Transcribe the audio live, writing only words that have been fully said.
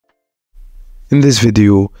In this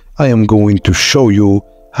video, I am going to show you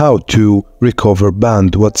how to recover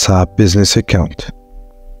banned WhatsApp business account.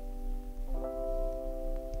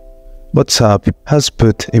 WhatsApp has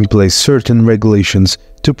put in place certain regulations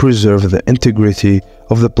to preserve the integrity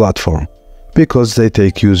of the platform because they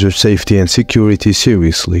take user safety and security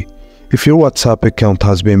seriously. If your WhatsApp account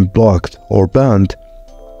has been blocked or banned,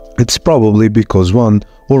 it's probably because one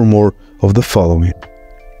or more of the following: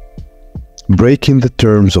 breaking the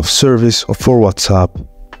terms of service for WhatsApp,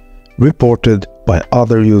 reported by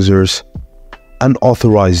other users,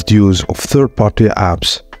 unauthorized use of third-party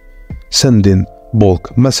apps, sending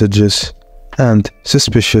bulk messages, and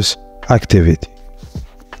suspicious activity.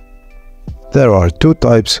 There are two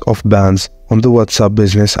types of bans on the WhatsApp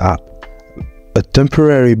business app: a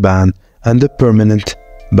temporary ban and a permanent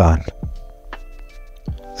ban.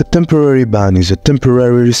 A temporary ban is a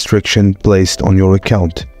temporary restriction placed on your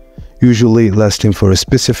account, usually lasting for a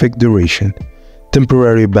specific duration.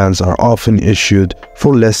 Temporary bans are often issued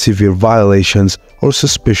for less severe violations or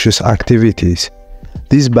suspicious activities.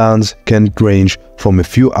 These bans can range from a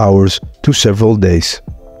few hours to several days.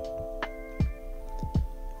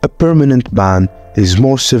 A permanent ban is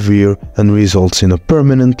more severe and results in a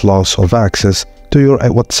permanent loss of access to your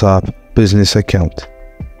WhatsApp business account.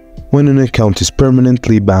 When an account is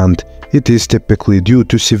permanently banned, it is typically due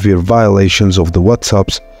to severe violations of the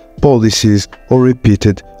WhatsApp's policies or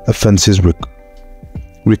repeated offenses.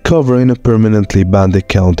 Recovering a permanently banned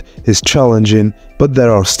account is challenging, but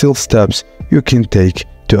there are still steps you can take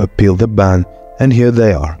to appeal the ban, and here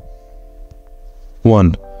they are.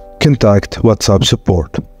 1. Contact WhatsApp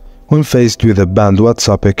support. When faced with a banned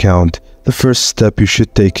WhatsApp account, the first step you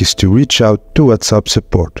should take is to reach out to WhatsApp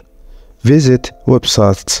support. Visit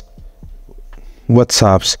WhatsApp's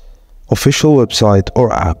official website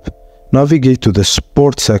or app. Navigate to the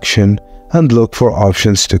support section and look for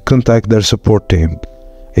options to contact their support team.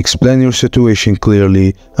 Explain your situation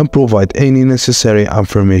clearly and provide any necessary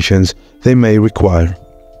information they may require.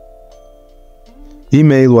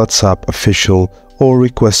 Email WhatsApp official or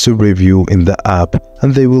request a review in the app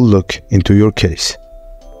and they will look into your case.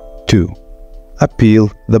 2.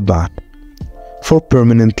 Appeal the ban. For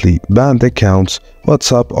permanently banned accounts,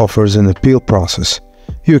 WhatsApp offers an appeal process.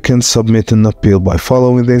 You can submit an appeal by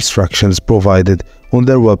following the instructions provided on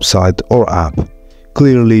their website or app.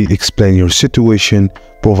 Clearly explain your situation,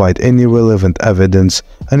 provide any relevant evidence,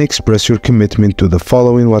 and express your commitment to the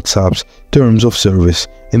following WhatsApp's terms of service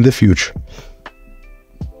in the future.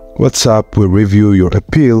 WhatsApp will review your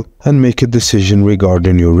appeal and make a decision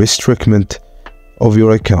regarding your restriction of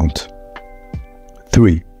your account.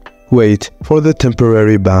 3. Wait for the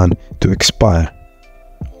temporary ban to expire.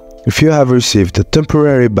 If you have received a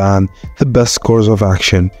temporary ban, the best course of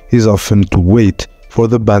action is often to wait for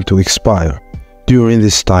the ban to expire. During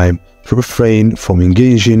this time, refrain from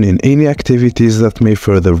engaging in any activities that may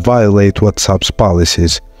further violate WhatsApp's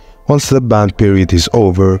policies. Once the ban period is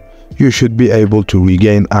over, you should be able to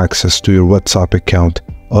regain access to your WhatsApp account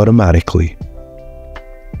automatically.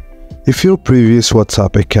 If your previous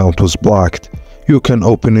WhatsApp account was blocked, you can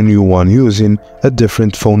open a new one using a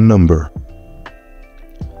different phone number.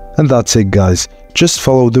 And that's it, guys. Just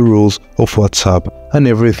follow the rules of WhatsApp and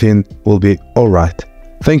everything will be alright.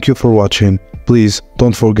 Thank you for watching. Please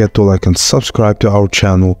don't forget to like and subscribe to our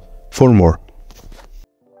channel for more.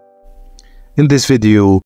 In this video,